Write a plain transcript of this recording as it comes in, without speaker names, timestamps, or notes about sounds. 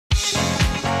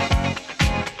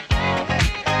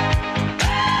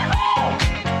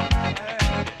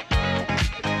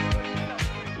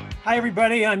Hi,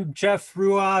 everybody. I'm Jeff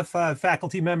Ruoff, a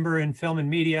faculty member in film and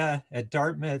media at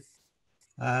Dartmouth.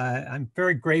 I'm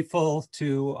very grateful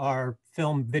to our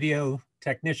film video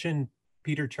technician,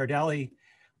 Peter Tardelli,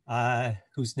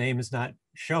 whose name is not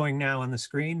showing now on the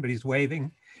screen, but he's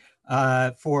waving,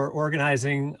 for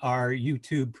organizing our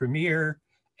YouTube premiere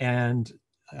and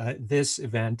this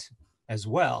event as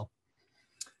well.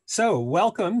 So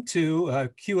welcome to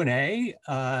Q&A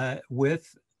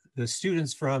with the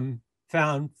students from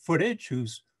Found Footage,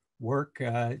 whose work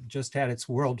just had its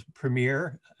world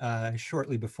premiere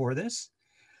shortly before this.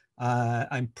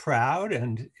 I'm proud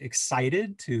and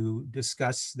excited to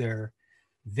discuss their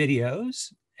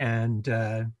videos, and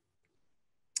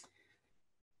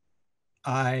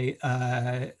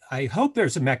I hope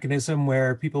there's a mechanism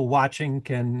where people watching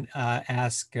can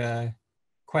ask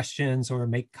questions or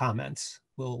make comments.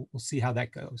 We'll see how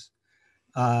that goes.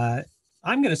 I'm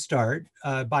going to start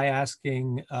by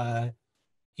asking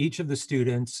each of the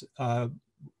students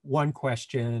one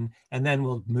question, and then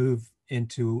we'll move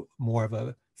into more of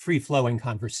a free-flowing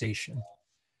conversation.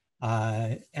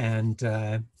 Charlie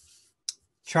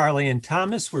and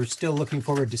Thomas, we're still looking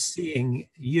forward to seeing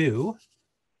you.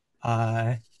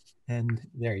 And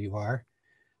there you are.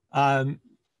 And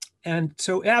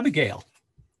so Abigail,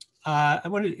 I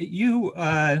wanted you,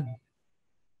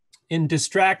 in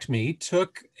Distract Me,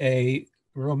 took a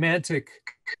romantic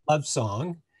love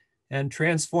song and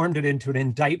transformed it into an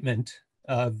indictment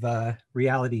of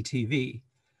reality TV.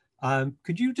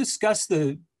 Could you discuss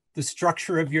the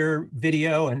structure of your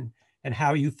video and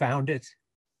how you found it?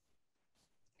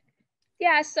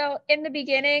 Yeah, so in the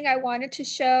beginning, I wanted to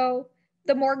show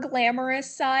the more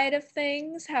glamorous side of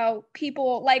things, how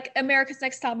people like America's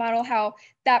Next Top Model, how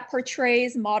that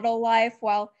portrays model life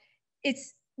while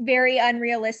it's very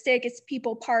unrealistic. It's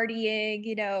people partying,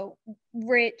 you know,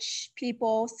 rich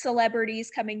people, celebrities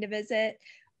coming to visit,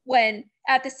 when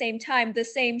at the same time, the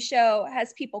same show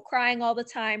has people crying all the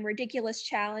time, ridiculous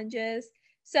challenges.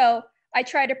 So I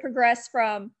try to progress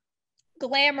from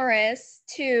glamorous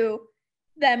to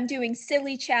them doing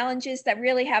silly challenges that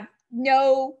really have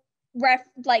no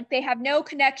they have no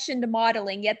connection to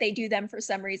modeling, yet they do them for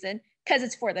some reason because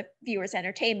it's for the viewers'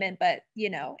 entertainment. But you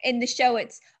know, in the show,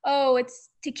 it's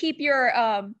to keep your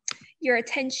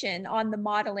attention on the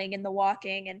modeling and the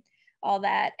walking and all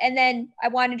that. And then I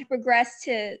wanted to progress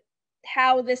to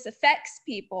how this affects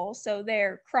people, so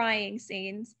they're crying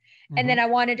scenes. And then I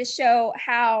wanted to show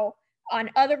how on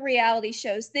other reality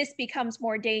shows this becomes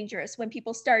more dangerous when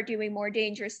people start doing more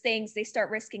dangerous things. They start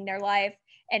risking their life,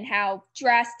 and how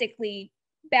drastically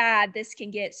bad this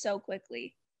can get so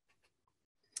quickly.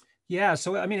 Yeah,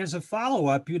 so I mean, as a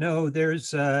follow-up, you know, there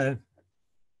was a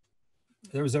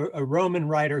Roman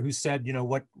writer who said, you know,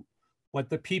 what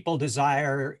the people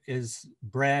desire is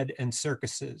bread and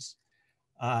circuses.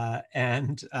 Are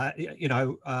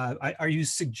you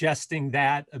suggesting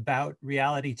that about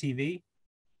reality TV?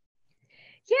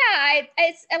 Yeah,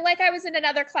 it's like I was in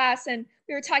another class and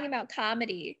we were talking about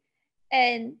comedy.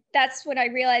 And that's when I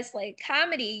realized, like,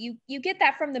 comedy, you get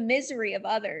that from the misery of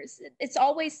others. It's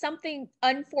always something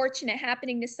unfortunate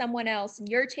happening to someone else, and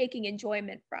you're taking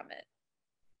enjoyment from it.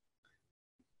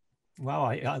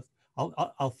 Well,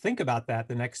 I'll think about that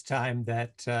the next time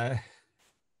that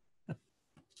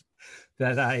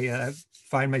that I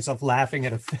find myself laughing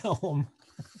at a film.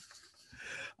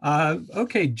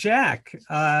 Okay, Jack,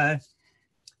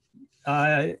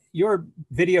 your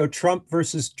video Trump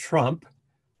versus Trump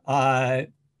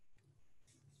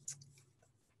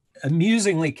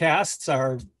amusingly casts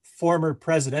our former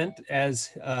president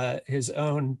as his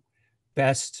own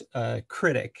best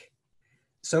critic.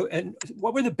 So, and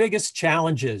what were the biggest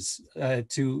challenges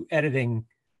to editing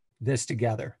this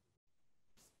together?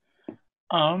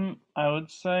 I would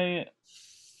say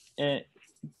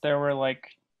there were like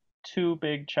two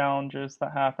big challenges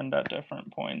that happened at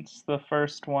different points. The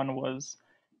first one was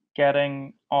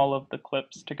getting all of the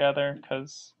clips together,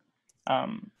 because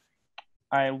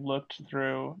I looked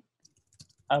through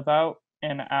about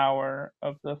an hour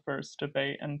of the first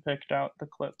debate and picked out the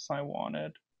clips I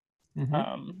wanted.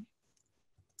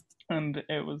 And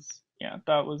it was, yeah,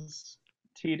 that was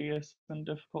tedious and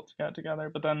difficult to get together.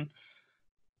 But then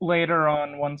later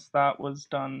on, once that was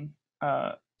done,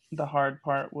 the hard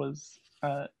part was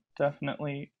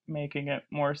definitely making it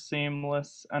more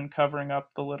seamless and covering up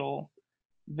the little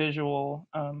visual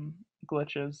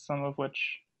glitches, some of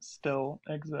which still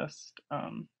exist.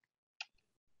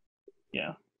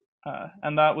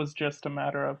 And that was just a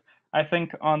matter of, I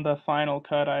think on the final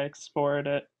cut, I exported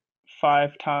it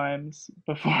 5 times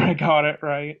before I got it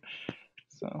right.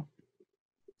 So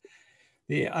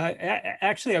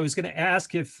actually, I was going to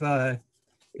ask if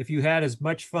if you had as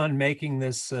much fun making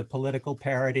this political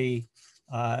parody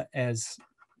as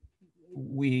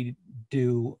we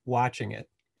do watching it.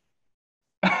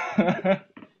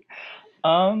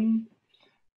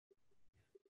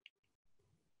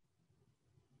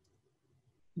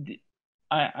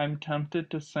 I'm tempted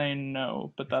to say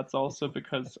no, but that's also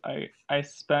because I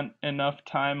spent enough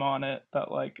time on it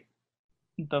that like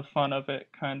the fun of it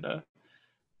kind of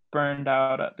burned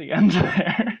out at the end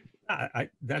there.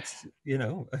 That's, you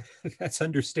know, that's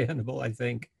understandable, I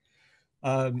think.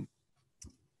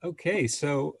 Okay,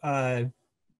 so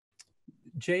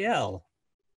JL,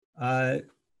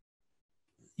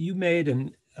 you made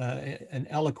an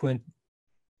eloquent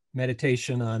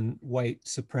meditation on white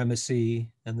supremacy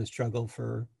and the struggle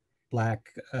for Black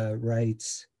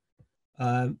rights.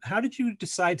 How did you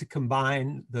decide to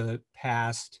combine the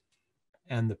past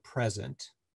and the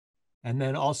present? And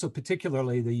then also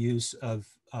particularly the use of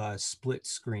split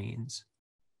screens?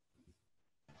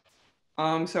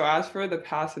 So as for the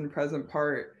past and present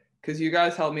part, because you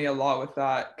guys helped me a lot with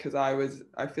that, because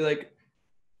I feel like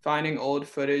finding old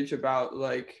footage about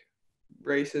like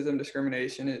racism,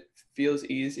 discrimination, it feels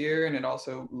easier and it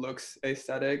also looks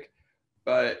aesthetic.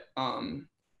 But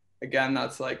again,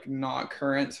 that's like not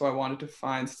current. So I wanted to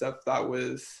find stuff that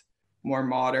was more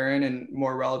modern and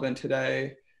more relevant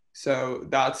today. So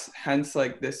that's hence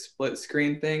like this split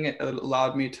screen thing. It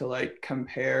allowed me to like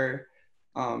compare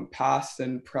past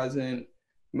and present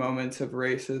moments of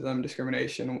racism,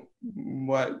 discrimination,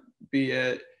 what be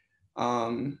it.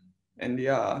 And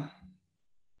yeah.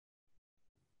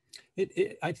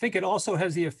 I think it also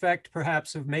has the effect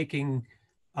perhaps of making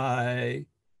the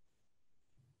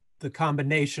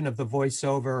combination of the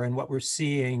voiceover and what we're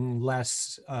seeing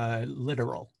less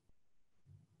literal.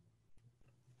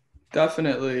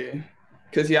 Definitely.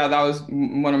 Because yeah, that was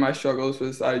one of my struggles,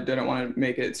 was I didn't want to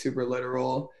make it super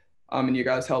literal. And you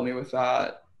guys helped me with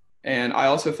that. And I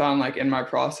also found like in my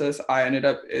process, I ended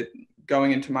up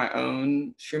going into my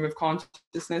own stream of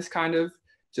consciousness, kind of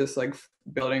just like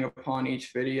building upon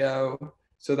each video.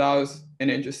 So that was an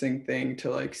interesting thing to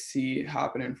like see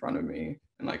happen in front of me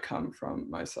and like come from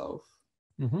myself.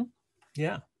 Mm-hmm.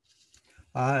 Yeah.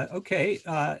 Okay.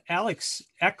 Alex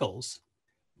Eccles,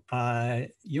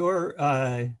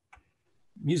 your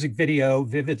music video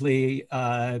vividly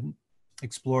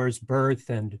explores birth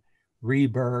and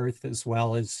rebirth, as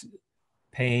well as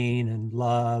pain and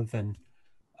love. And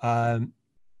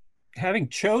having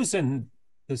chosen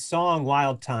the song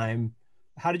Wild Time,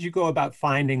 how did you go about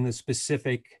finding the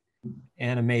specific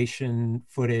animation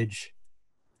footage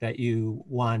that you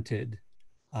wanted?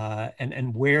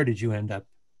 And where did you end up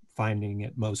finding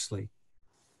it mostly?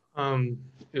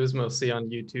 It was mostly on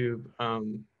YouTube.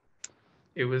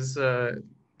 It was that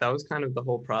was kind of the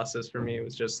whole process for me. It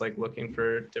was just like looking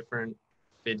for different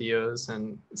videos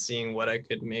and seeing what I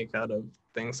could make out of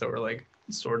things that were like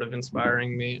sort of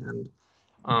inspiring me.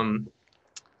 And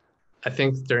I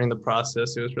think during the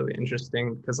process it was really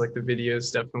interesting because like the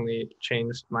videos definitely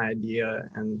changed my idea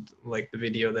and like the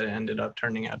video that it ended up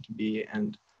turning out to be.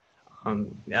 And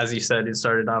as you said, it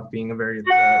started off being a very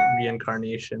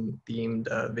reincarnation themed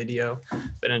video,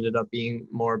 but ended up being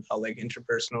more about like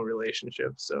interpersonal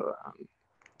relationships. So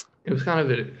it was kind of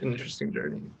an interesting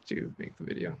journey to make the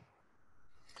video.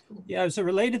 Yeah, it's a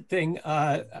related thing.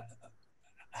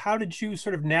 How did you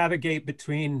sort of navigate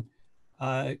between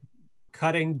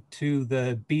cutting to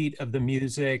the beat of the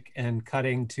music and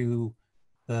cutting to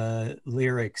the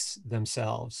lyrics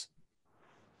themselves?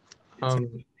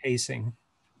 Pacing.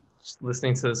 Just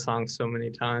listening to the song so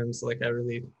many times, like I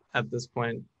really, at this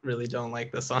point, really don't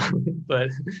like the song, but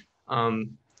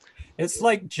it's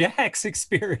like Jack's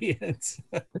experience.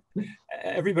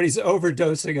 Everybody's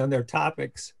overdosing on their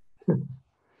topics.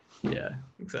 Yeah,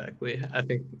 exactly. I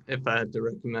think if I had to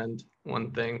recommend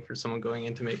one thing for someone going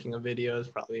into making a video, is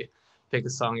probably pick a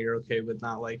song you're okay with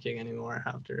not liking anymore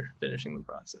after finishing the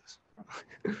process.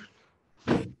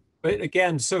 But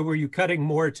again, so were you cutting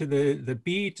more to the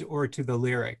beat or to the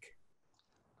lyric?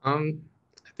 I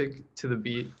think to the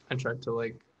beat. I tried to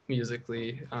like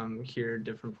musically hear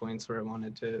different points where I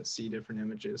wanted to see different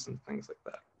images and things like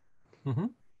that. Mm-hmm.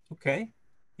 Okay,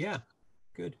 yeah,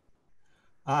 good.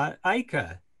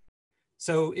 Aika,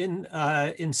 so in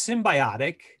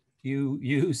Symbiotic, you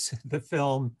use the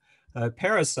film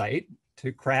Parasite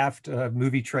to craft a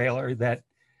movie trailer that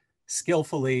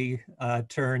skillfully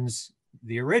turns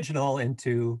the original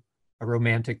into a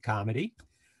romantic comedy.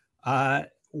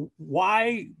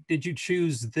 Why did you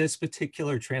choose this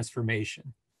particular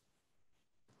transformation?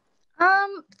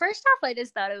 First off, I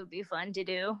just thought it would be fun to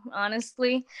do,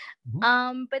 honestly.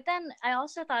 Mm-hmm. But then I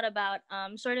also thought about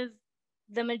sort of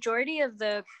the majority of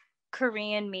the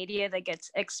Korean media that gets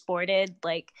exported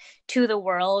like to the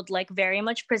world like very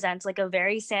much presents like a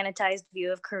very sanitized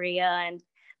view of Korea and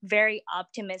very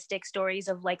optimistic stories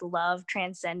of like love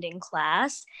transcending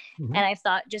class. Mhm. And I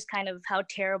thought just kind of how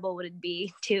terrible would it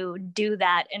be to do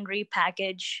that and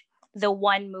repackage the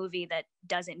one movie that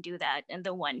doesn't do that and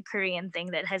the one Korean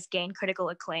thing that has gained critical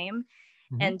acclaim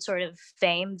Mhm. and sort of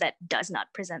fame that does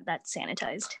not present that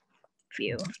sanitized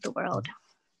view of the world.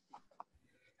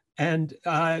 And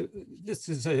this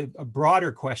is a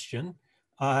broader question.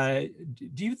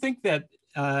 Do you think that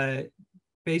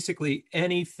basically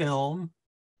any film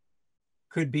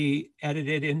could be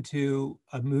edited into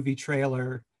a movie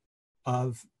trailer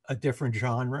of a different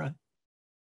genre?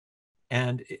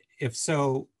 And if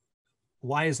so,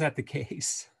 why is that the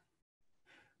case?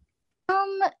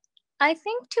 I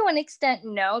think to an extent,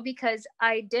 no, because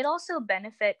I did also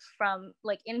benefit from,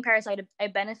 like in Parasite, I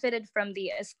benefited from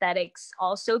the aesthetics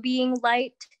also being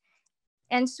light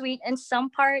and sweet in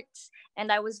some parts.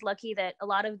 And I was lucky that a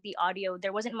lot of the audio,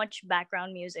 there wasn't much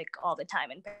background music all the time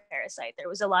in Parasite. There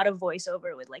was a lot of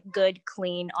voiceover with like good,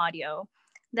 clean audio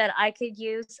that I could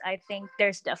use. I think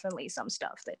there's definitely some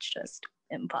stuff that's just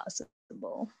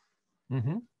impossible.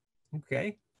 Mm-hmm.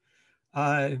 Okay.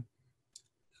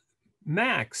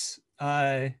 Max,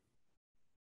 the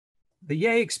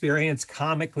Ye Experience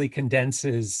comically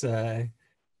condenses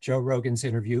Joe Rogan's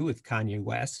interview with Kanye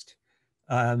West.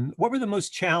 What were the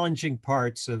most challenging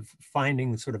parts of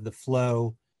finding sort of the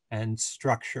flow and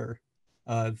structure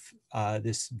of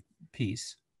this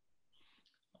piece?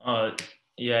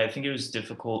 Yeah, I think it was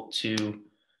difficult to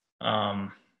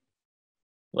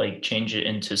like change it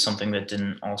into something that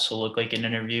didn't also look like an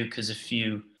interview, because if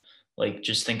you like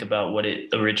just think about what it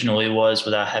originally was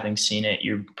without having seen it,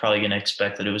 you're probably going to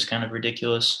expect that it was kind of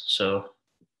ridiculous. So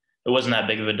it wasn't that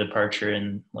big of a departure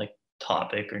in like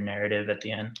topic or narrative at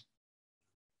the end.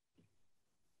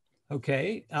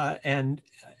 Okay, and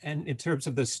in terms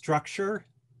of the structure?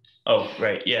 Oh,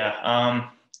 right, yeah.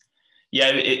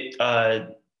 Yeah, it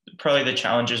probably the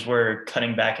challenges were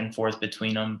cutting back and forth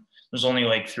between them. There's only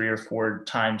like 3 or 4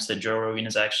 times that Joe Rogan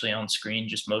is actually on screen,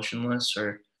 just motionless,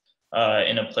 or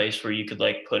in a place where you could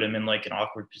like put him in like an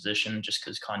awkward position, just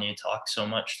because Kanye talks so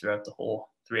much throughout the whole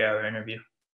 3-hour interview.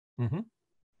 Mm-hmm.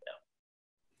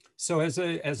 So as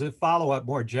a follow-up,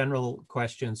 more general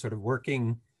question, sort of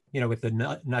working, with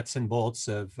the nuts and bolts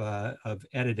of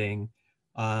editing,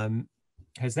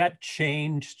 has that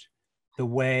changed the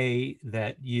way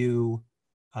that you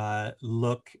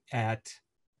look at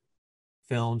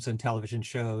films and television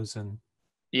shows? And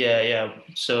Yeah.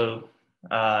 So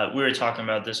we were talking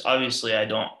about this. Obviously,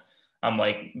 I'm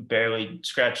like barely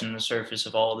scratching the surface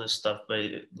of all this stuff,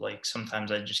 but like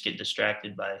sometimes I just get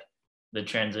distracted by the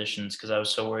transitions because I was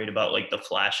so worried about like the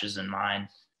flashes in mine,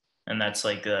 and that's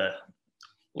like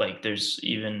there's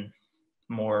even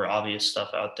more obvious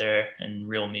stuff out there in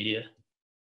real media,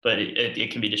 but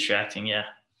it can be distracting. Yeah.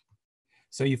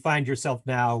 so you find yourself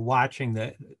now watching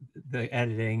the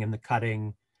editing and the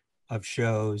cutting of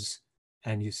shows,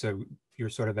 and you're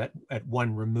sort of at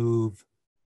one remove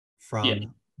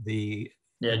from the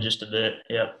Just a bit.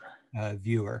 Yep.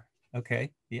 Viewer.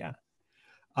 Okay, yeah.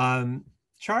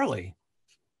 Charlie,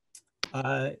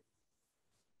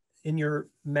 in your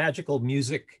magical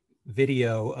music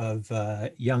video of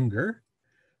Younger,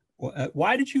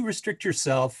 why did you restrict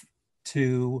yourself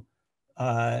to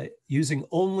using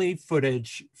only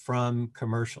footage from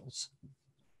commercials?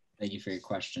 Thank you for your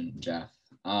question, Jeff.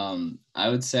 I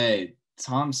would say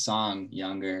Tom's song,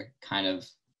 Younger, kind of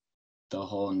the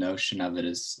whole notion of it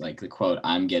is like the quote,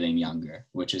 "I'm getting younger,"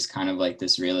 which is kind of like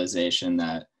this realization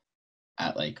that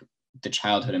at like the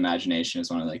childhood imagination is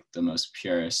one of like the most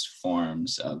purest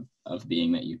forms of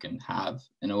being that you can have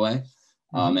in a way.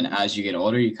 And as you get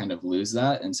older, you kind of lose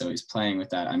that. And so he's playing with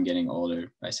that "I'm getting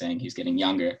older" by saying he's getting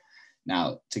younger.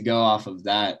 Now, to go off of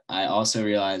that, I also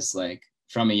realized like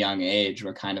from a young age,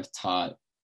 we're kind of taught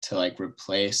to like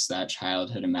replace that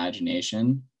childhood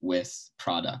imagination with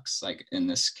products, like in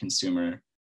this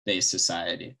consumer-based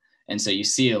society. And so you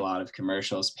see a lot of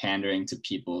commercials pandering to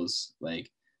people's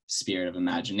like spirit of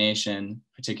imagination,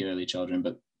 particularly children,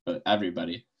 but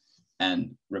everybody,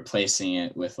 and replacing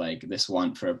it with like this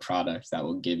want for a product that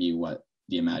will give you what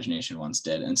the imagination once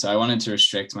did. And so I wanted to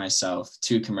restrict myself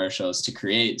to commercials to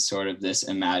create sort of this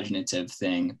imaginative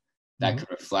thing that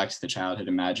could reflect the childhood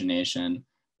imagination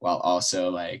while also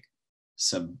like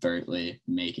subvertly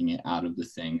making it out of the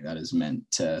thing that is meant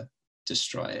to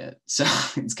destroy it. So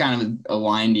it's kind of a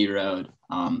windy road.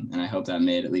 And I hope that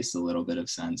made at least a little bit of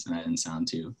sense and I didn't sound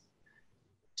too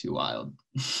wild.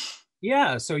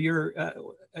 Yeah, so you're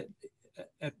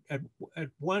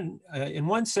in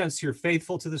one sense, you're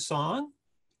faithful to the song,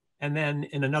 and then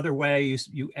in another way,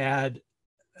 you add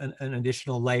an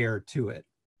additional layer to it.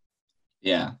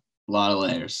 Yeah, a lot of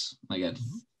layers, like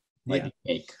a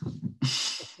cake.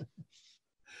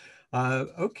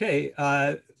 Okay,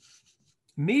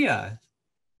 Mia,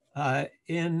 Mia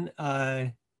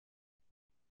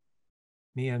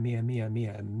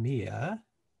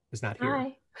is not here.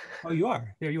 Hi. Oh, you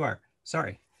are. There you are.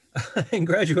 Sorry. In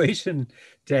graduation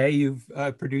day, you've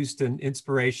produced an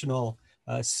inspirational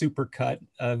supercut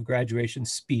of graduation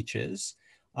speeches.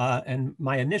 And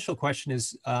my initial question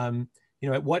is,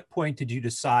 at what point did you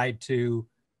decide to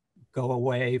go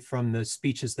away from the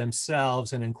speeches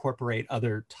themselves and incorporate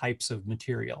other types of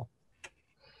material?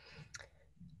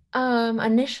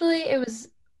 Initially, it was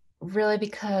really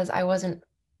because I wasn't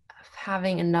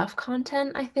having enough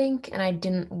content, I think, and I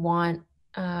didn't want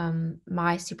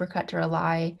my supercut to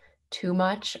rely too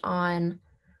much on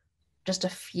just a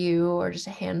few or just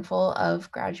a handful of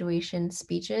graduation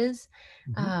speeches.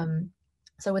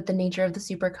 So with the nature of the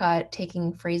supercut,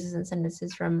 taking phrases and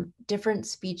sentences from different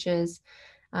speeches,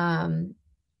 I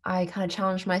kind of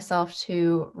challenged myself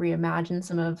to reimagine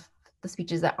some of the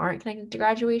speeches that aren't connected to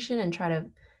graduation and try to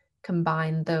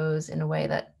combine those in a way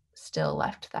that still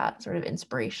left that sort of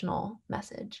inspirational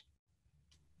message.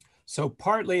 So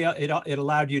partly it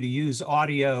allowed you to use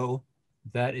audio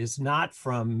that is not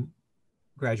from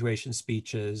graduation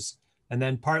speeches, and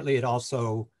then partly it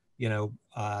also,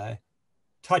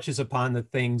 touches upon the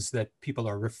things that people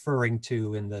are referring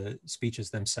to in the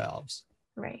speeches themselves.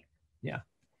 Right. Yeah.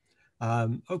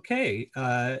 Okay,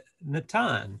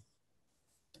 Natan,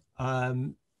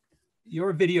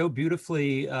 your video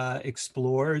beautifully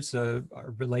explores a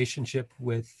relationship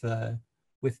with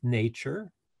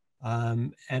nature,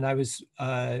 and I was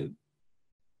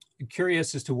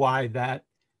curious as to why that,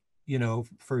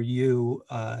 for you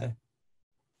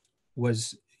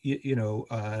was,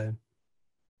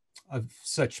 of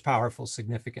such powerful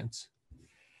significance.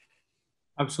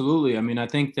 Absolutely. I mean, I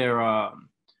think there are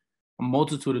a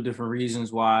multitude of different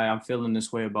reasons why I'm feeling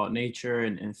this way about nature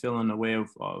and feeling the way of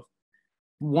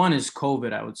one is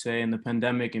COVID, I would say, and the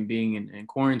pandemic and being in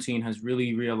quarantine has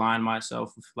really realigned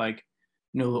myself with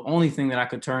the only thing that I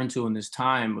could turn to in this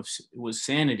time was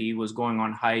sanity, was going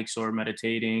on hikes or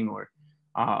meditating or,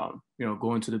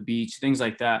 going to the beach, things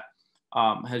like that.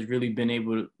 Has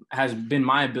been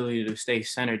my ability to stay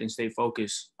centered and stay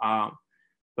focused.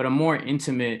 But a more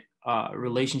intimate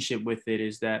relationship with it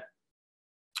is that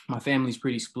my family's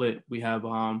pretty split. We have,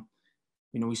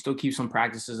 we still keep some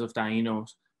practices of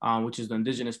Taínos, which is the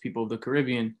indigenous people of the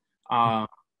Caribbean.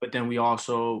 But then we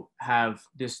also have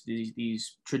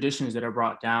these traditions that are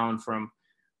brought down from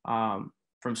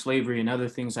slavery and other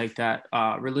things like that,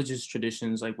 religious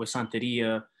traditions like with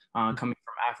Santeria, coming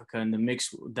from Africa, and the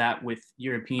mix that with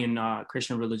European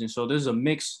Christian religion. So there's a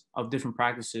mix of different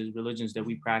practices, religions that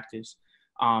we practice.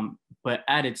 But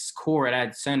at its core, at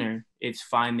its center, it's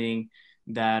finding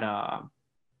that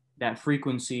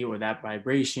frequency or that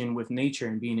vibration with nature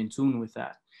and being in tune with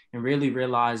that, and really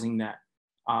realizing that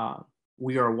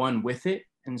we are one with it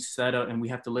and we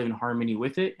have to live in harmony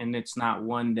with it. And it's not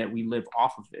one that we live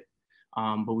off of it,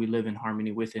 but we live in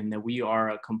harmony with it, and that we are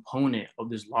a component of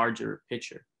this larger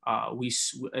picture. We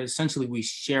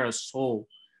share a soul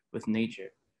with nature.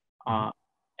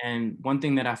 And one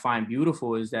thing that I find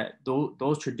beautiful is that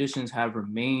those traditions have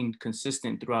remained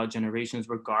consistent throughout generations,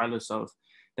 regardless of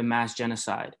the mass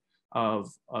genocide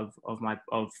of my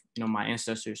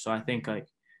ancestors. So I think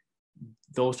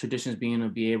those traditions being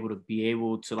able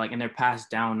to and they're passed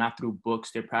down not through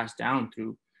books, they're passed down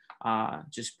through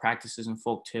just practices and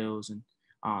folk tales and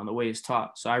the way it's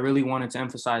taught. So I really wanted to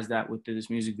emphasize that with this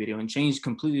music video and change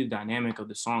completely the dynamic of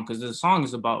the song, because the song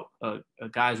is about a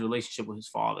guy's relationship with his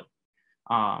father.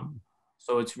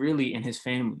 So it's really in his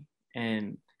family.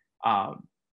 And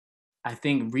I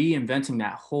think reinventing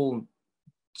that whole,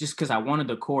 just because I wanted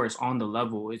the chorus on the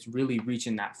level, it's really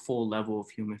reaching that full level of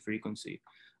human frequency.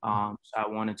 So I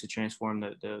wanted to transform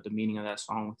the meaning of that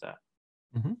song with that.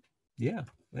 Yeah,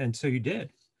 and so you did.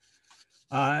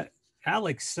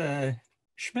 Alex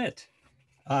Schmidt,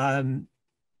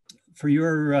 for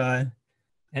your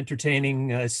entertaining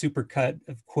supercut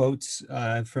of quotes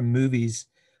from movies,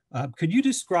 could you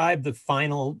describe the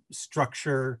final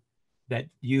structure that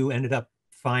you ended up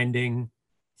finding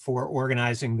for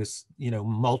organizing this,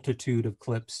 multitude of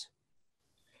clips?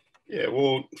 Yeah,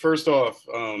 well, first off,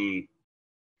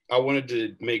 I wanted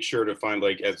to make sure to find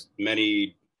as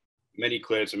many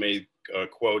clips and many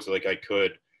quotes I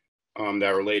could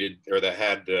that related or that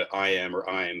had the I am or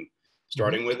I'm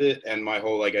starting with it. And my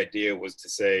whole idea was to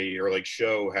say or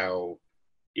show how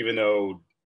even though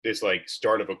this like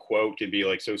start of a quote can be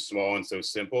like so small and so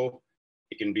simple,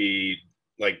 it can be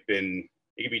like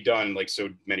it can be done like so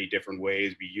many different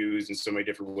ways, be used in so many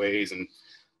different ways, and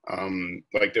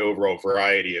like the overall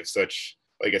variety of such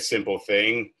like a simple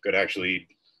thing could actually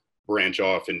branch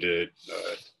off into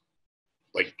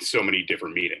like so many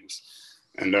different meanings.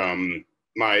 And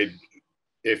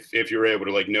if you're able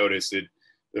to like notice it,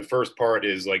 the first part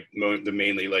is like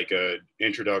mainly like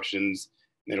introductions,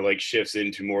 and then it like shifts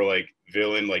into more like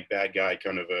villain, like bad guy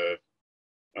kind of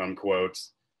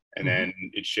quotes, and then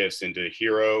it shifts into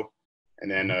hero, and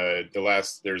then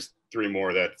there's three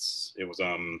more it was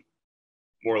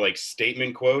more like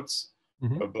statement quotes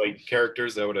of like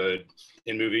characters that would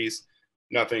in movies.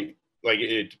 Nothing like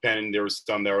it depended. There was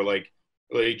some that were like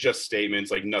just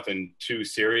statements, like nothing too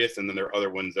serious, and then there are other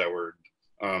ones that were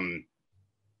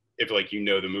if like you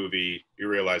know the movie, you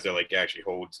realize that like actually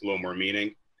holds a little more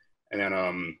meaning. And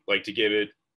then like to give it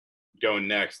going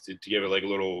next to give it like a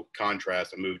little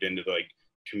contrast, I moved into the like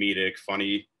comedic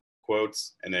funny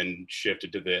quotes, and then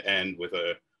shifted to the end with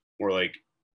a more like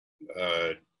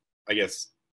I guess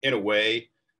in a way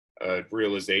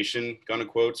realization kind of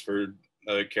quotes for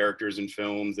characters in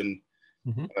films, and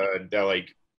that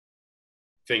like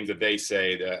things that they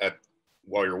say that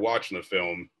while you're watching the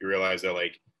film, you realize that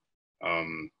like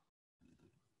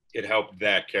it helped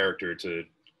that character to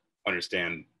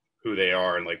understand who they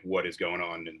are and like what is going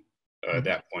on in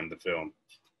that point of the film.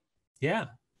 Yeah,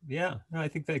 yeah. No, I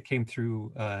think that came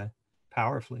through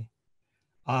powerfully.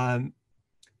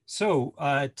 So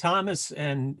Thomas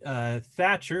and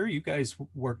Thatcher, you guys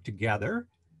worked together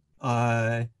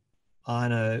on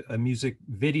a music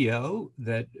video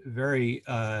that very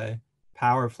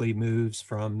powerfully moves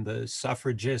from the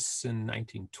suffragists in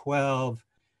 1912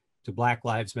 to Black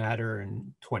Lives Matter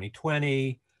in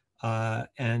 2020.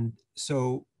 And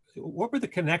so what were the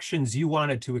connections you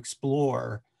wanted to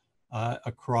explore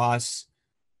across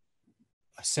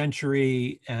a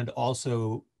century and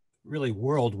also really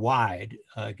worldwide,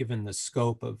 given the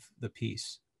scope of the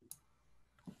piece?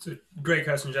 It's a great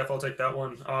question, Jeff. I'll take that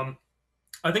one.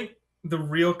 I think the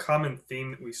real common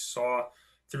theme that we saw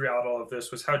throughout all of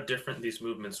this was how different these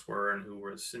movements were and who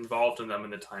was involved in them in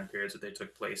the time periods that they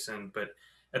took place in, but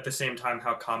at the same time,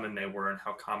 how common they were and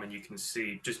how common you can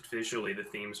see just visually the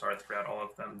themes are throughout all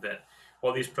of them, that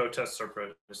while these protests are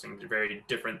protesting very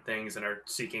different things and are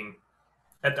seeking,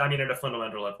 at a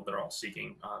fundamental level, they're all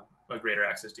seeking a greater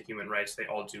access to human rights. They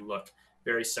all do look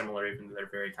very similar, even though they're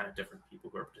very kind of different people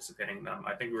who are participating in them.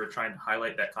 I think we were trying to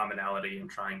highlight that commonality and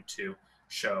trying to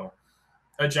show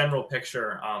a general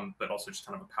picture, but also just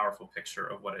kind of a powerful picture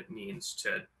of what it means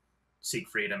to seek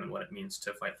freedom and what it means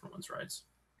to fight for one's rights.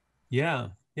 Yeah,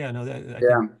 yeah, no, I think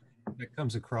that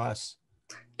comes across.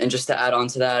 And just to add on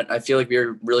to that, I feel like we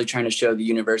were really trying to show the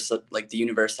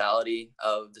universality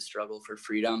of the struggle for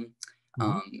freedom.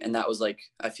 And that was like,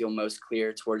 I feel most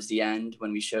clear towards the end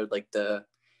when we showed like the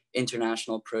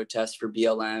international protest for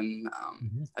BLM.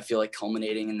 I feel like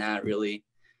culminating in that really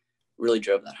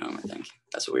drove that home. I think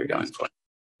that's what we were going for.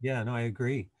 Yeah, no, I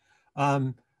agree.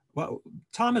 Well,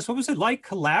 Thomas, what was it like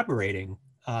collaborating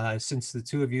since the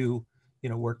two of you,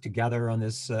 worked together on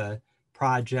this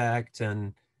project?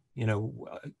 And,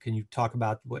 can you talk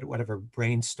about whatever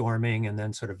brainstorming and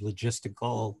then sort of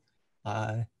logistical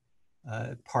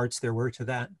parts there were to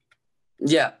that?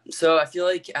 Yeah, so I feel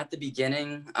like at the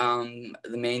beginning,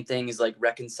 the main thing is like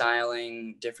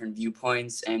reconciling different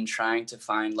viewpoints and trying to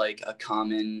find like a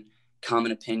common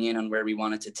opinion on where we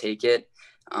wanted to take it.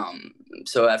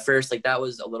 So at first, like that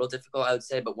was a little difficult, I would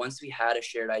say, but once we had a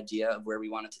shared idea of where we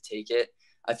wanted to take it,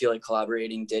 I feel like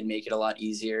collaborating did make it a lot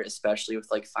easier, especially with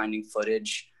like finding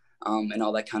footage and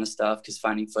all that kind of stuff. Because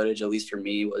finding footage, at least for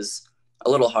me, was a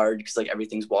little hard because like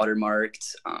everything's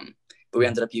watermarked. But we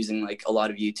ended up using like a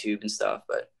lot of YouTube and stuff.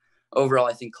 But overall,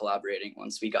 I think collaborating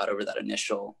once we got over that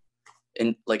initial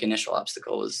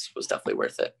obstacle was definitely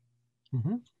worth it.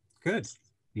 Good.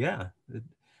 Yeah, it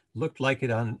looked like it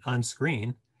on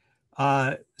screen.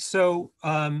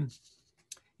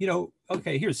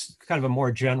 Okay, here's kind of a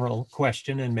more general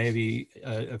question, and maybe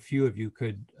a few of you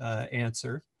could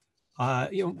answer.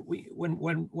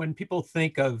 When people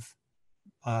think of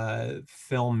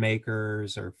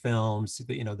filmmakers or films,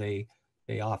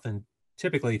 they often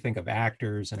typically think of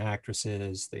actors and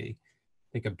actresses. They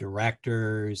think of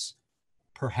directors.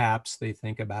 Perhaps they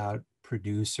think about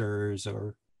producers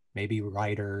or maybe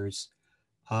writers.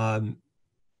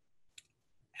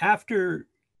 After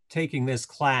taking this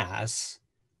class,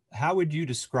 how would you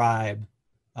describe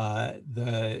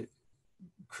the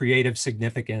creative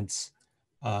significance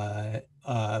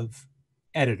of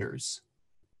editors?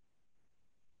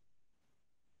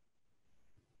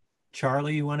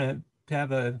 Charlie, you want to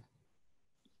have a?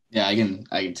 Yeah, I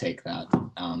can take that.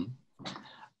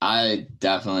 I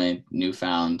definitely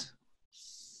newfound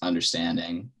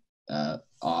understanding,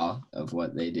 awe of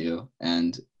what they do.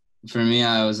 And for me,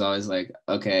 I was always like,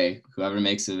 okay, whoever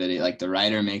makes the video, like the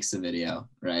writer makes the video,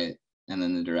 right? And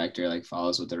then the director like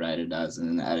follows what the writer does, and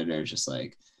then the editor is just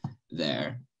like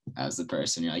there as the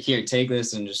person. You're like, here, take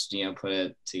this and just, you know, put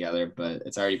it together, but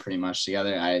it's already pretty much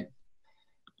together.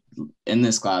 In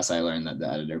this class, I learned that the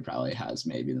editor probably has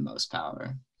maybe the most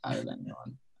power out of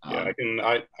anyone. Yeah,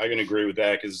 I can agree with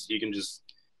that, because you can just,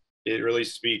 it really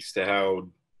speaks to how,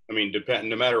 I mean,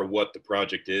 no matter what the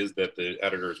project is that the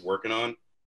editor is working on,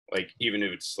 like even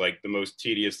if it's like the most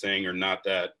tedious thing or not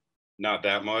that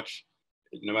much,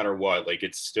 no matter what, like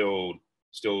it's still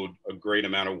a great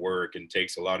amount of work and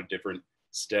takes a lot of different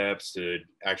steps to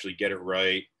actually get it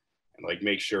right and like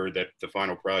make sure that the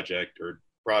final project or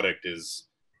product is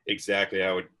exactly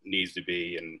how it needs to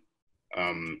be, and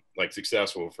like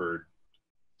successful for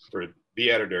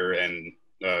the editor and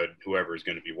whoever is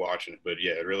going to be watching it. But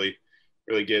yeah, it really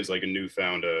gives like a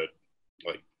newfound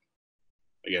like,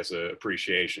 I guess,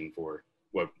 appreciation for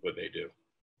what they do.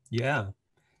 Yeah.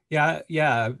 I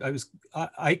was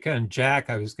Ika and Jack.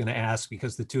 I was going to ask,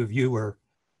 because the two of you were,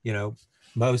 you know,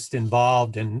 most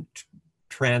involved in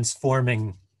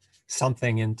transforming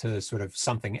something into sort of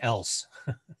something else.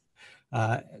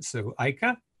 So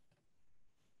Ika?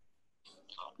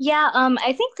 Yeah,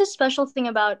 I think the special thing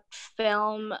about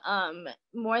film,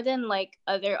 more than like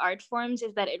other art forms,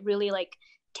 is that it really like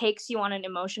takes you on an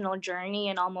emotional journey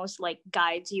and almost like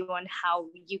guides you on how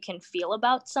you can feel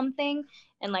about something.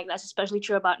 And like that's especially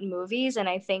true about movies. And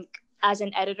I think as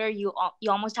an editor, you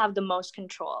almost have the most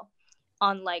control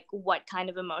on like what kind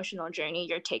of emotional journey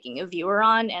you're taking a viewer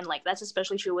on. And like that's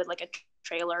especially true with like a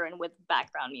trailer and with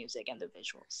background music and the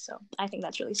visuals. So I think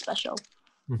that's really special.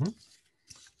 Mm-hmm.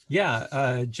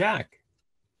 Yeah, Jack.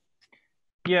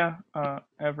 Yeah,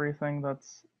 everything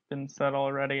that's been said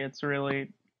already, it's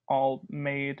really all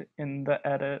made in the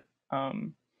edit,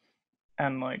 and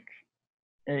like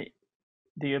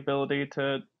the ability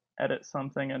to edit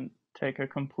something and take a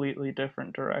completely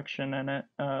different direction in it,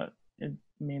 it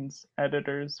means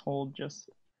editors hold just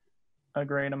a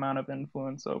great amount of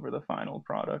influence over the final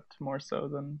product, more so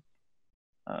than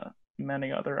many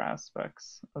other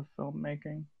aspects of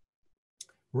filmmaking.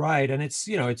 Right, and it's,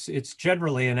 you know, it's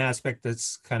generally an aspect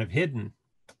that's kind of hidden.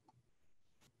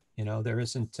 You know, there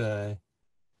isn't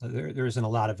there isn't a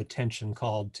lot of attention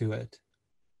called to it.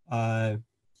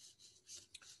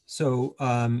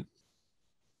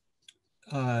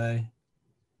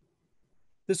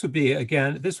 This would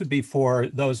be for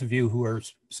those of you who are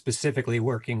specifically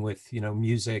working with, you know,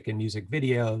 music and music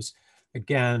videos.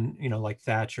 Again, you know, like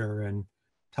Thatcher and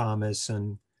Thomas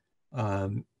and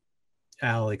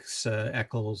Alex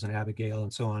Eccles and Abigail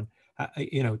and so on.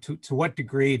 You know, to what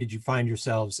degree did you find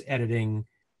yourselves editing,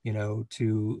 you know,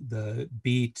 to the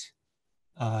beat,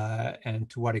 and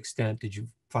to what extent did you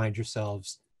find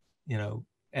yourselves, you know,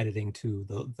 editing to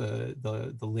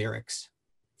the lyrics?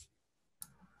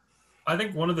 I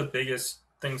think one of the biggest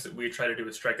things that we try to do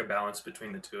is strike a balance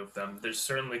between the two of them. There's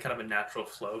certainly kind of a natural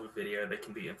flow of a video that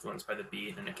can be influenced by the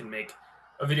beat, and it can make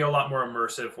a video a lot more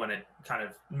immersive when it kind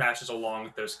of matches along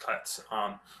with those cuts,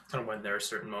 kind of when there are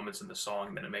certain moments in the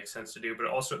song that it makes sense to do. But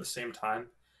also at the same time,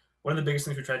 one of the biggest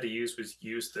things we tried to use was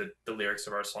use the lyrics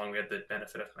of our song. We had the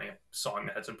benefit of having a song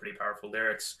that had some pretty powerful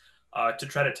lyrics, to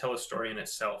try to tell a story in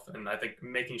itself. And I think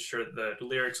making sure that the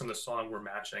lyrics on the song were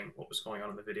matching what was going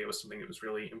on in the video was something that was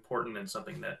really important and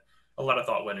something that a lot of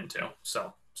thought went into.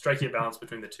 So striking a balance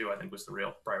between the two, I think, was the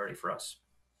real priority for us.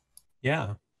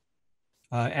 Yeah.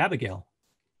 Abigail.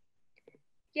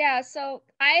 Yeah, so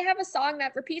I have a song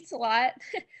that repeats a lot,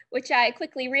 which I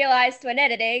quickly realized when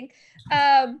editing.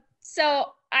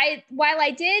 So while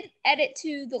I did edit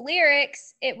to the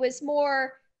lyrics, it was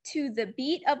more to the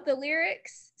beat of the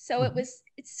lyrics. So it's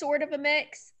sort of a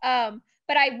mix. But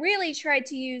I really tried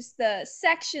to use the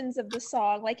sections of the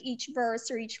song, like each verse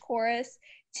or each chorus,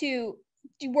 to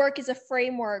work as a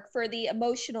framework for the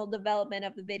emotional development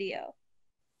of the video.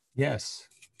 Yes,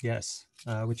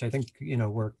 which I think, you know,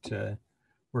 worked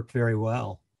very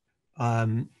well.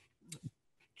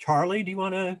 Charlie, do you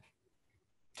want to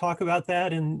talk about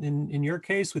that in your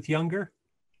case with Younger?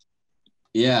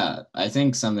 Yeah, I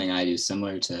think something I do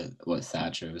similar to what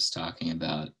Thatcher was talking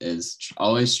about is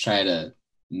always try to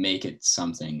make it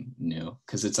something new,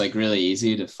 because it's like really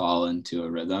easy to fall into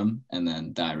a rhythm, and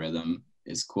then that rhythm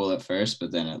is cool at first, but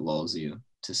then it lulls you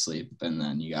to sleep, and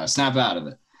then you gotta snap out of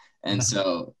it. And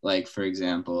so, like, for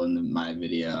example, in my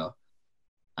video,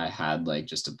 I had like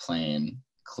just a plain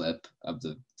clip of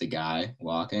the guy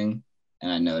walking,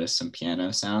 and I noticed some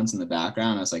piano sounds in the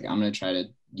background. I was like, I'm gonna try to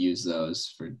use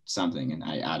those for something, and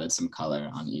I added some color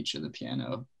on each of the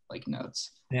piano like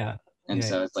notes. Yeah. And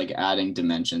so it's like adding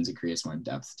dimensions, it creates more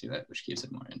depth to it, which keeps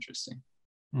it more interesting.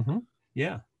 Mm-hmm.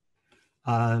 Yeah.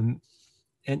 And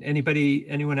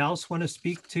anyone else want to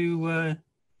speak to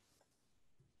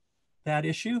that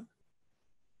issue? I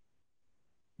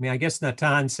mean, I guess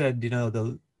Natan said, you know,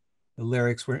 the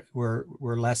lyrics were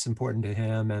less important to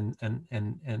him, and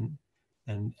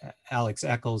Alex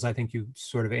Eccles, I think you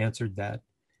sort of answered that,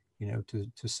 you know,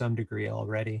 to some degree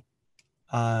already.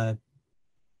 I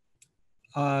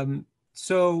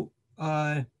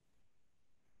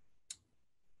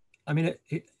mean,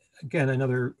 again,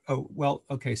 another, oh, well,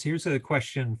 okay, so here's a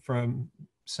question from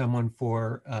someone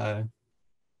for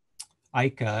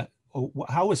Ika.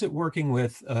 How was it working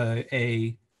with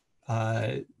a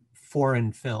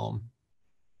foreign film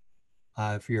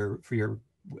for your,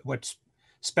 what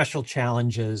special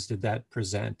challenges did that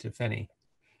present, if any,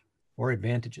 or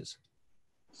advantages?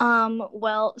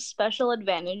 Well, special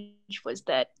advantage was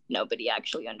that nobody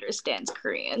actually understands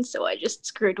Korean, so I just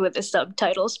screwed with the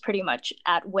subtitles pretty much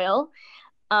at will.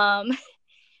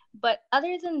 But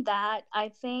other than that, I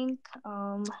think,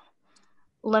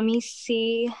 let me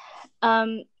see.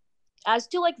 As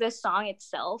to like the song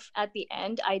itself, at the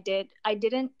end,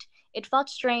 it felt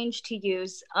strange to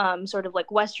use sort of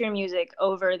like Western music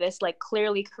over this like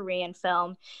clearly Korean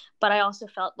film, but I also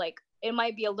felt like it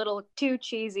might be a little too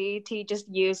cheesy to just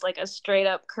use like a straight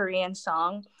up Korean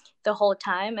song the whole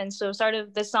time. And so sort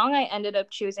of the song I ended up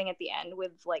choosing at the end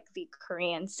with like the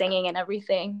Korean singing and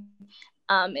everything,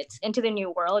 it's Into the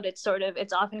New World. It's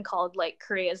often called like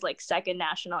Korea's like second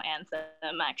national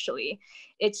anthem, actually.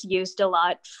 It's used a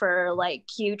lot for like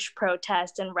huge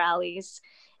protests and rallies.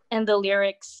 And the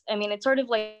lyrics, I mean, it's sort of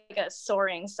like a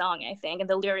soaring song, I think. And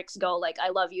the lyrics go like, I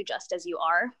love you just as you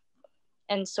are.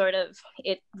 And sort of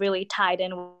it really tied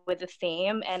in with the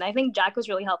theme. And I think Jack was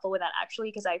really helpful with that, actually,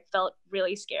 because I felt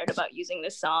really scared about using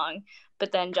this song.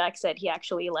 But then Jack said he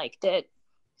actually liked it.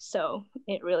 So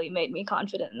it really made me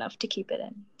confident enough to keep it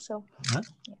in. So, yeah.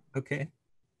 Okay,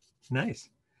 nice.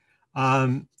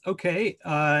 Okay,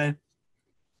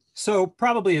 so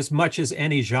probably as much as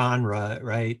any genre,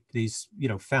 right? These, you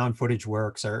know, found footage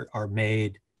works are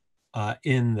made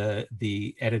in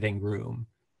the editing room.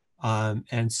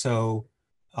 And so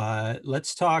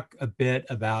let's talk a bit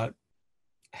about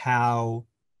how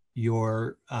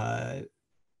your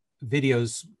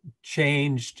videos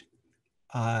changed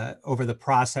over the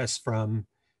process from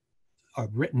a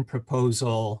written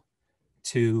proposal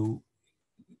to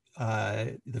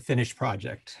the finished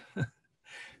project.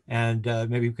 And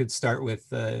maybe we could start with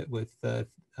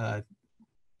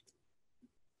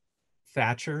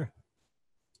Thatcher.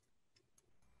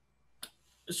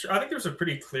 I think there's a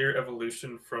pretty clear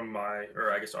evolution from our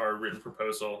written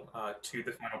proposal to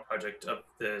the final project of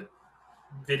the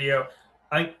video.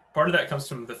 I think part of that comes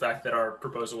from the fact that our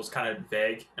proposal was kind of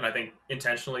vague, and I think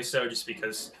intentionally so, just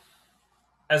because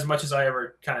as much as I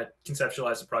ever kind of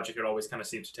conceptualize the project, it always kind of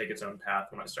seems to take its own path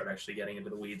when I start actually getting into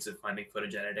the weeds of finding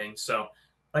footage editing. So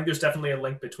I think there's definitely a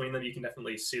link between them. You can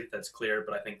definitely see that that's clear,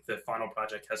 but I think the final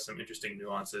project has some interesting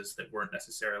nuances that weren't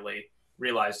necessarily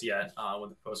realized yet when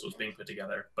the proposal was being put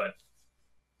together, but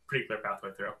pretty clear pathway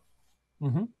through.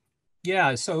 Mm-hmm.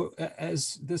 Yeah, so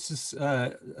as this is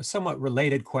a somewhat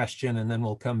related question, and then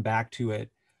we'll come back to it.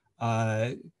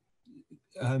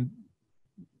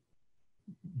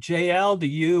 JL, do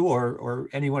you or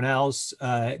anyone else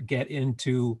get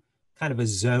into kind of a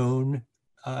zone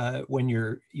when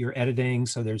you're editing?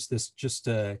 So there's this just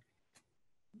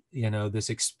this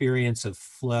experience of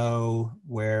flow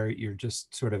where you're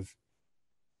just sort of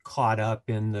caught up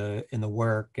in the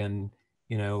work, and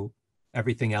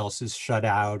everything else is shut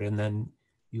out, and then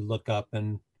you look up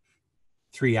and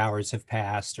 3 hours have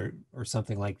passed or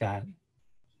something like that.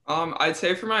 I'd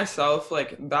say for myself,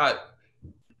 like that,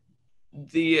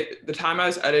 the time I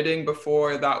was editing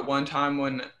before that one time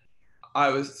when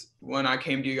I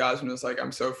came to you guys and was like,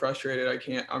 I'm so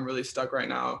frustrated, I'm really stuck right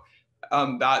now.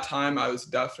 That time I was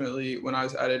definitely, when I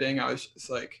was editing, I was just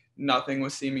like, nothing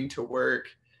was seeming to work.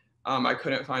 I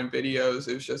couldn't find videos.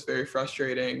 It was just very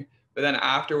frustrating. But then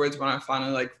afterwards, when I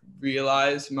finally like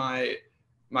realized my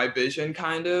vision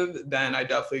kind of, then I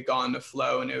definitely got into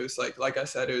flow. And it was like I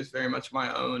said, it was very much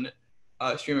my own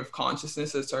stream of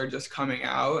consciousness that started just coming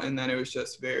out. And then it was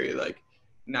just very like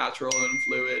natural and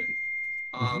fluid.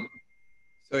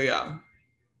 So yeah.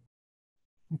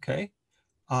 Okay.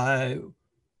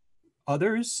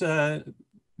 Others,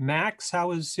 Max, how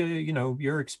was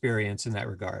your experience in that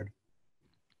regard?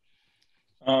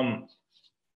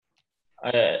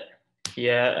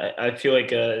 Yeah, I feel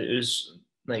like it was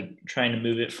like trying to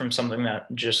move it from something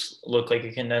that just looked like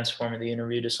a condensed form of the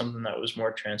interview to something that was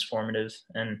more transformative.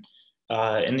 And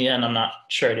in the end, I'm not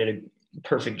sure I did a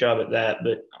perfect job at that,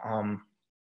 but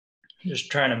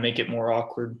just trying to make it more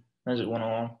awkward as it went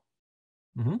along.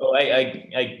 Mm-hmm. Oh,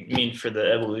 I mean for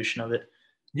the evolution of it.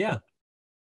 Yeah.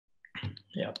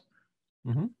 Yeah.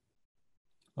 Mm-hmm.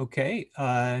 Okay.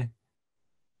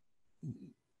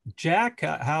 Jack,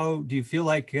 how do you feel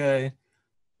like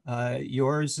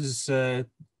yours is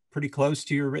pretty close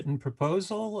to your written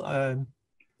proposal?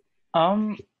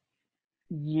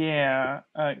 Yeah,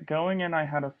 going in, I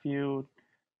had a few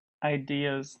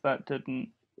ideas that didn't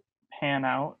pan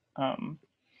out.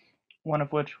 One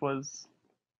of which was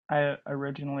I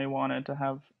originally wanted to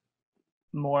have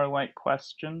more like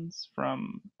questions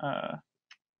from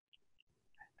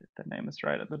the name is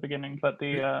right at the beginning, but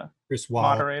the Chris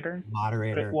moderator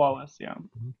Wallace, yeah.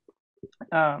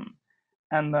 Mm-hmm.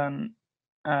 And then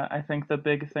I think the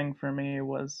big thing for me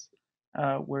was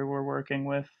we were working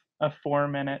with a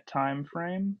 4-minute time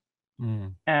frame,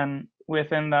 and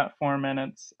within that 4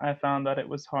 minutes, I found that it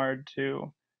was hard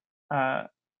to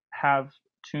have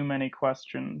too many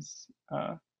questions,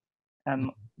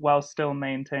 and while still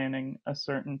maintaining a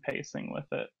certain pacing with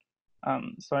it.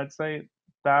 So I'd say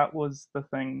that was the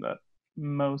thing that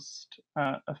most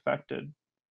affected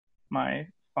my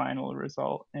final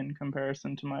result in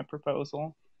comparison to my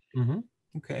proposal. Mm-hmm.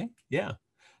 Okay, yeah.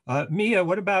 Mia,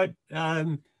 what about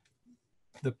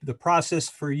the process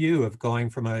for you of going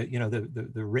from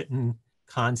the written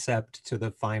concept to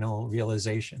the final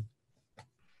realization?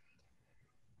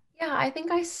 Yeah, I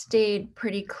think I stayed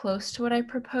pretty close to what I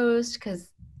proposed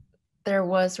because there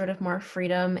was sort of more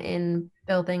freedom in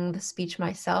building the speech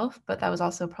myself, but that was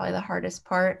also probably the hardest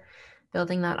part,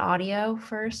 building that audio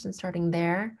first and starting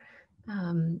there.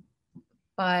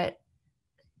 But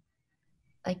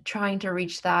like trying to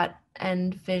reach that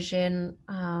end vision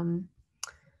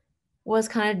was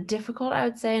kind of difficult, I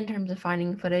would say, in terms of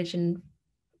finding footage and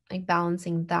like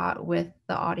balancing that with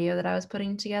the audio that I was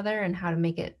putting together and how to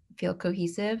make it feel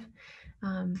cohesive.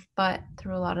 But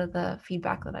through a lot of the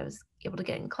feedback that I was able to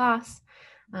get in class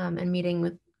and meeting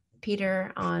with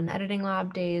Peter on editing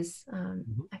lab days,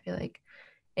 I feel like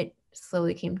it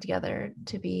slowly came together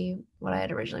to be what I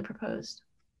had originally proposed.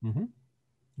 Mm-hmm.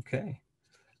 Okay.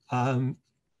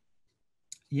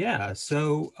 Yeah,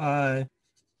 so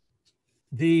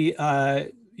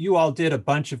you all did a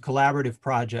bunch of collaborative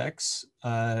projects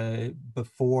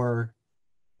before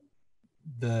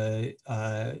the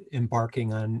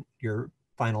embarking on your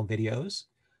final videos.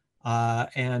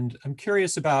 And I'm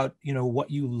curious about,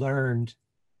 what you learned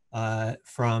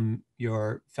from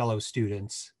your fellow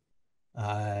students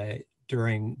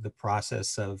during the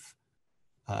process of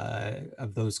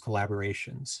those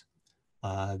collaborations.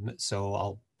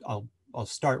 So I'll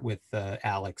start with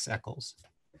Alex Eccles.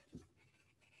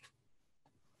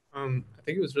 I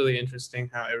think it was really interesting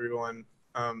how everyone,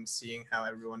 seeing how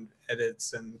everyone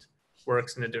edits and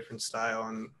works in a different style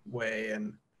and way,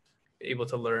 and able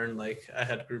to learn. Like I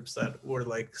had groups that were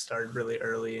like started really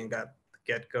early and got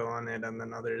get-go on it, and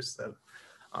then others that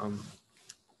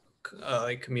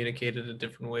like communicated in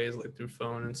different ways, like through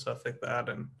phone and stuff like that.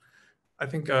 And I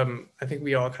think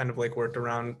we all kind of like worked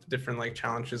around different like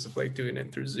challenges of like doing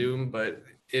it through Zoom, but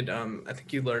it I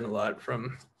think you learn a lot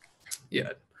from,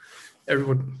 yeah,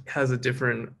 everyone has a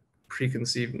different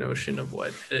preconceived notion of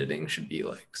what editing should be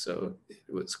like. So it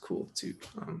was cool to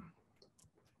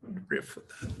riff with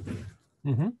that.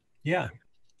 Mm-hmm. Yeah.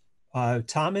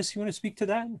 Thomas, you want to speak to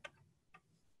that?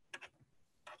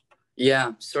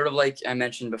 Yeah, sort of like I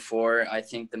mentioned before, I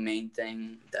think the main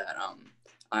thing that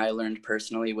I learned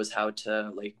personally was how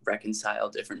to like reconcile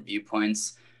different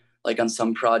viewpoints. Like on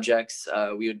some projects,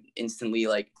 we would instantly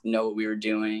like know what we were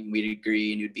doing, we'd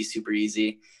agree, and it would be super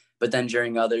easy. But then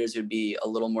during others, it would be a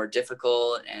little more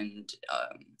difficult, and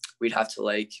we'd have to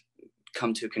like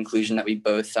come to a conclusion that we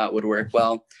both thought would work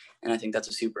well. And I think that's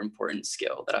a super important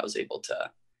skill that I was able to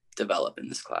develop in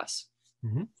this class.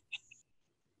 Mm-hmm.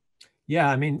 Yeah,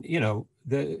 I mean,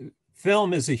 the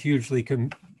film is a hugely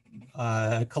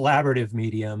collaborative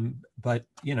medium, but,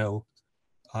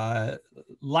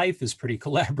 life is pretty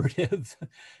collaborative,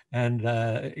 and,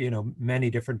 many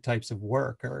different types of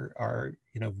work are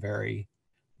very,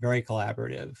 very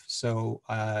collaborative. So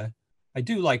I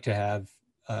do like to have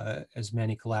as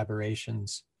many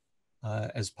collaborations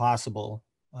as possible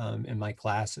in my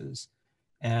classes.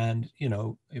 And,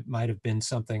 it might have been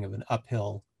something of an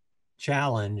uphill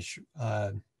challenge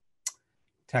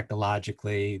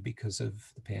technologically because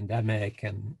of the pandemic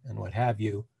and what have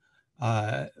you.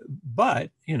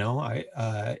 But,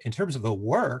 in terms of the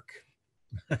work,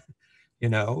 You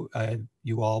know,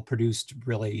 you all produced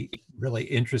really, really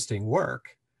interesting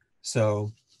work.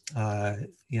 So,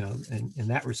 you know, in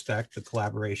that respect, the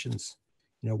collaborations,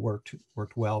 you know, worked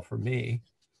well for me.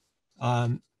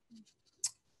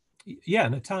 Yeah,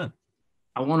 Natan.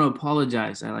 I want to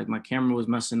apologize. I like my camera was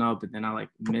messing up, and then I like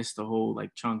missed the whole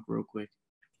like chunk real quick.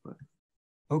 But.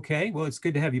 Okay, well, it's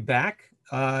good to have you back.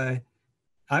 I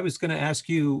was going to ask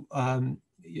you,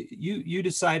 you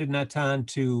decided, Natan,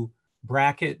 to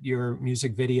bracket your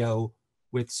music video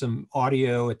with some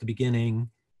audio at the beginning,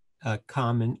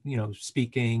 common, you know,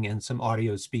 speaking, and some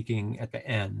audio speaking at the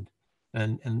end.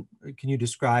 And can you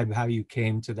describe how you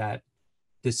came to that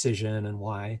decision and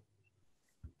why?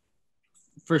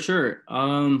 For sure.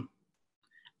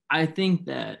 I think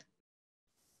that,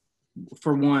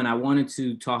 for one, I wanted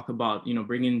to talk about, you know,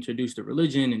 introduce the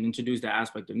religion and introduce the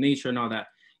aspect of nature and all that.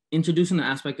 Introducing the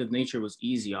aspect of nature was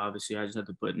easy, obviously. I just had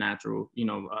to put natural, you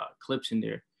know, clips in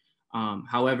there.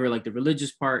 However, like the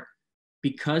religious part,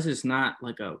 because it's not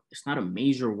a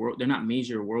major world, they're not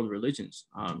major world religions.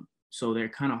 So they're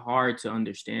kind of hard to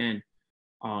understand.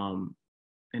 And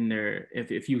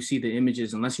if you see the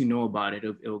images, unless you know about it,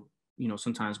 it'll you know,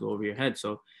 sometimes go over your head.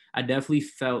 So I definitely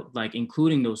felt like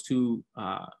including those two,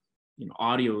 you know,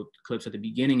 audio clips at the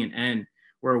beginning and end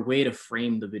were a way to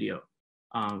frame the video.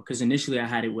 Because initially I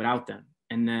had it without them.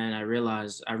 And then I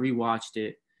realized, I rewatched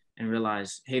it and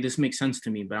realized, hey, this makes sense to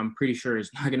me, but I'm pretty sure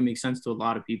it's not gonna make sense to a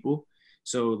lot of people.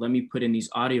 So let me put in these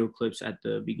audio clips at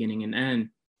the beginning and end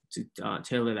to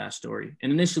tailor that story.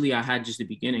 And initially I had just the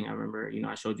beginning. I remember, you know,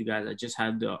 I showed you guys, I just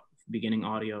had the beginning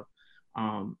audio.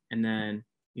 And then,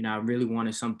 you know, I really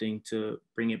wanted something to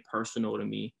bring it personal to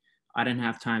me. I didn't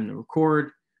have time to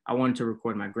record. I wanted to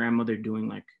record my grandmother doing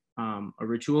like a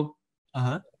ritual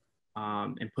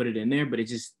and put it in there, but it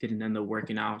just didn't end up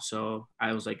working out. So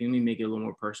I was like, let me make it a little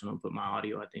more personal and put my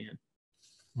audio at the end.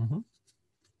 Mm-hmm.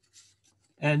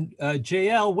 And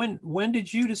JL, when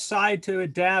did you decide to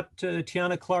adapt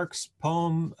Tiana Clark's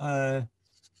poem,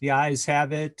 "The Eyes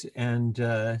Have It," and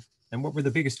what were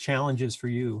the biggest challenges for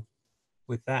you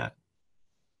with that?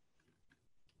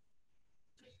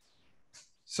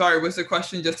 Sorry, was the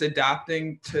question just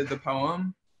adapting to the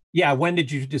poem? Yeah, when did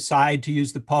you decide to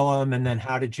use the poem, and then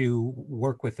how did you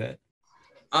work with it?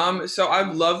 So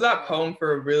I've loved that poem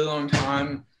for a really long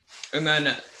time. And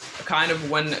then kind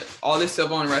of when all this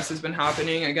civil unrest has been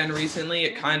happening again recently,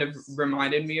 it kind of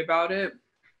reminded me about it.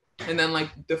 And then like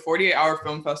the 48-hour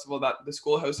film festival that the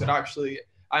school hosted, actually,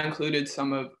 I included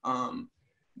some of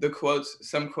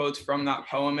some quotes from that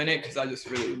poem in it because I just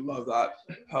really love that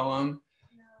poem.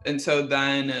 And so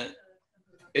then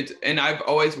and I've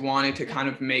always wanted to kind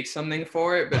of make something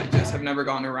for it, but just have never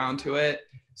gotten around to it.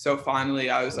 So finally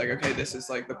I was like, okay, this is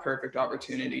like the perfect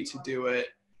opportunity to do it.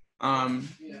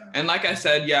 And like I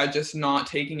said, yeah, just not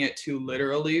taking it too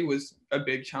literally was a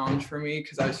big challenge for me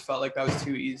because I just felt like that was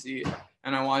too easy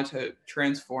and I wanted to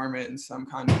transform it in some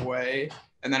kind of way.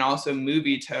 And then also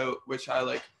Movie Tote, which I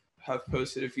like have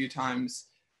posted a few times,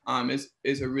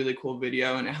 is a really cool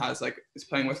video, and it has like, it's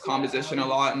playing with composition a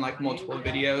lot and like multiple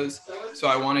videos. So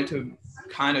I wanted to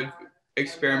kind of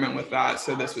experiment with that.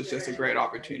 So this was just a great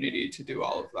opportunity to do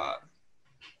all of that.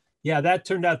 Yeah, that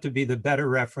turned out to be the better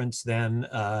reference than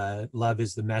Love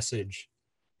Is the Message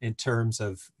in terms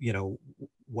of, you know,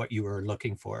 what you were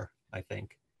looking for, I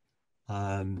think.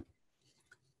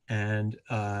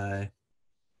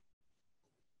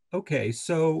 Okay,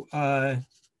 so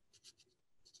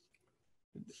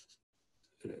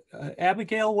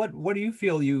Abigail, what do you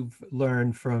feel you've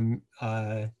learned from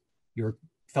your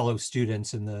fellow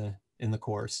students in the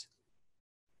course?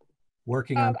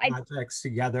 Working on projects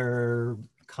together,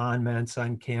 comments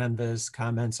on Canvas,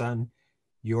 comments on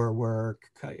your work,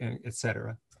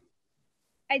 etc.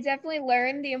 I definitely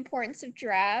learned the importance of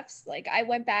drafts. Like I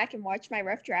went back and watched my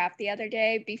rough draft the other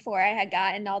day before I had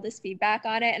gotten all this feedback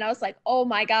on it. And I was like, oh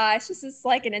my gosh, this is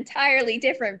like an entirely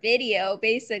different video,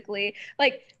 basically.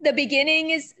 Like the beginning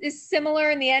is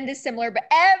similar and the end is similar, but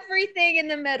everything in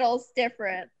the middle is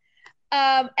different.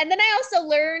 And then I also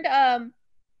learned,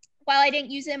 while I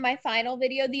didn't use it in my final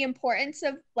video, the importance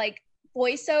of like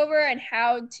voiceover and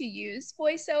how to use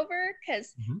voiceover,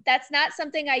 because that's not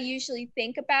something I usually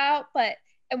think about,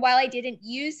 and while I didn't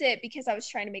use it because I was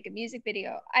trying to make a music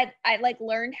video, I like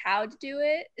learned how to do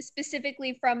it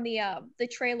specifically from the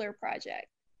trailer project.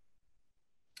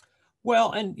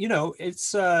 Well, and you know,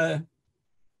 it's I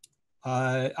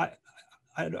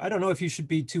don't know if you should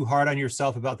be too hard on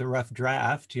yourself about the rough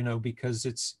draft, you know, because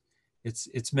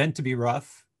it's meant to be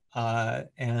rough,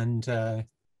 and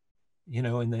you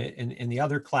know, in the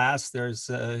other class, there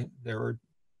were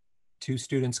two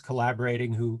students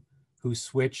collaborating who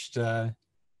switched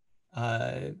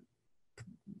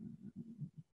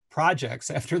projects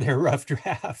after their rough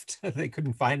draft. They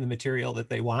couldn't find the material that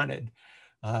they wanted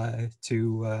with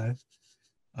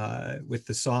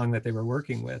the song that they were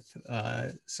working with.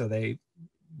 So they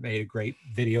made a great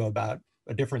video about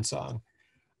a different song.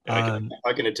 I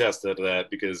can attest to that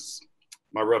because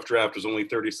my rough draft was only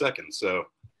 30 seconds. So I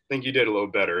think you did a little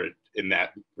better in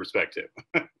that perspective.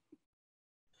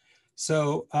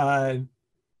 So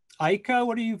Aika,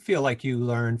 what do you feel like you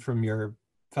learned from your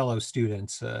fellow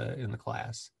students in the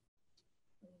class?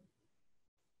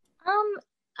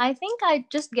 I think I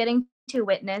just getting to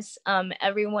witness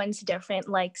everyone's different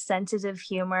like senses of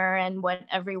humor and what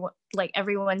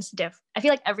everyone's different. I feel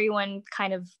like everyone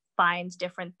kind of finds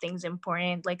different things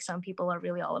important. Like some people are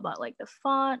really all about like the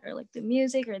font or like the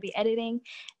music or the editing,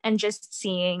 and just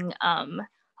seeing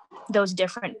those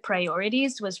different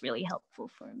priorities was really helpful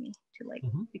for me to like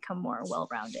become more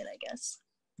well-rounded, I guess.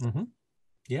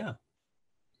 Yeah.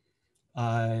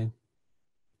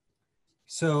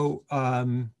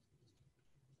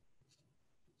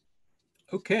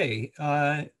 Okay,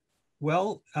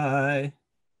 well,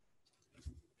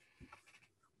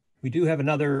 we do have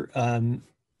another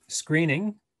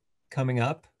screening coming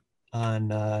up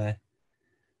on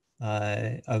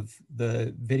of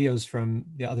the videos from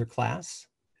the other class,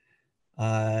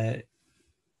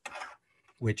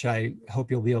 which I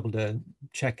hope you'll be able to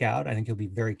check out. I think you'll be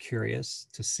very curious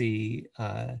to see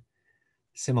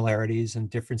similarities and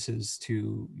differences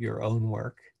to your own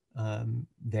work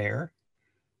there.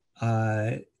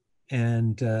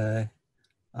 And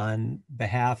on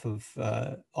behalf of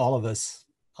all of us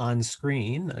on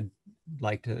screen, I'd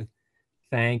like to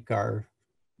thank our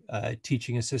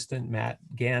teaching assistant, Matt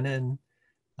Gannon,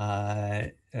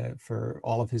 for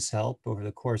all of his help over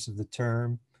the course of the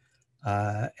term,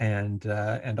 and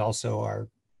also our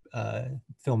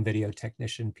film video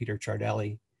technician, Peter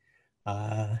Chardelli.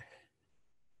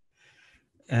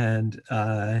 And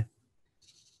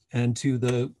to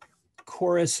the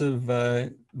chorus of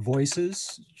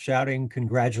voices shouting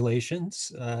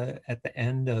congratulations at the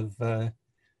end of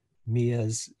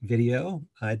Mia's video,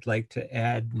 I'd like to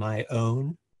add my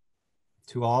own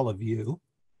to all of you.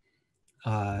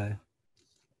 Under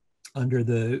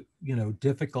the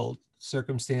difficult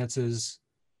circumstances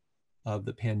of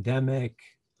the pandemic,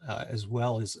 as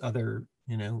well as other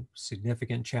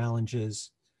significant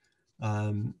challenges,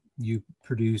 you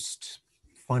produced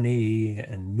funny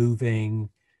and moving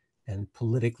and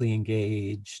politically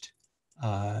engaged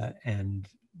and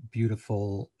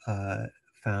beautiful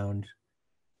found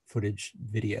footage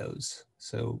videos.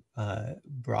 So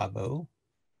bravo.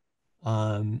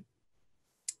 And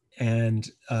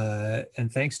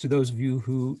thanks to those of you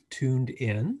who tuned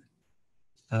in.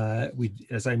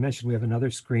 As I mentioned, we have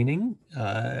another screening,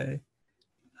 and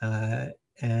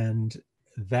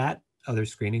that other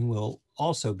screening will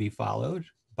also be followed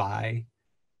by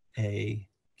a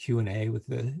Q&A with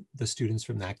the students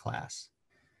from that class.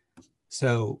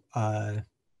 So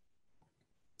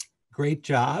great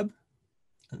job.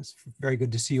 It's very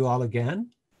good to see you all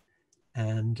again.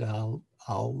 And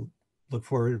I'll look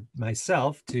forward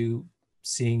myself to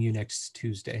seeing you next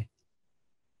Tuesday.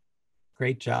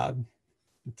 Great job.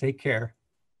 Take care.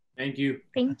 Thank you.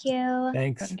 Thank you.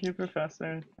 Thanks. Thank you,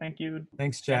 Professor. Thank you.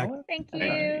 Thanks, Jack. Thank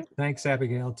you. Thanks,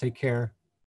 Abigail. Take care.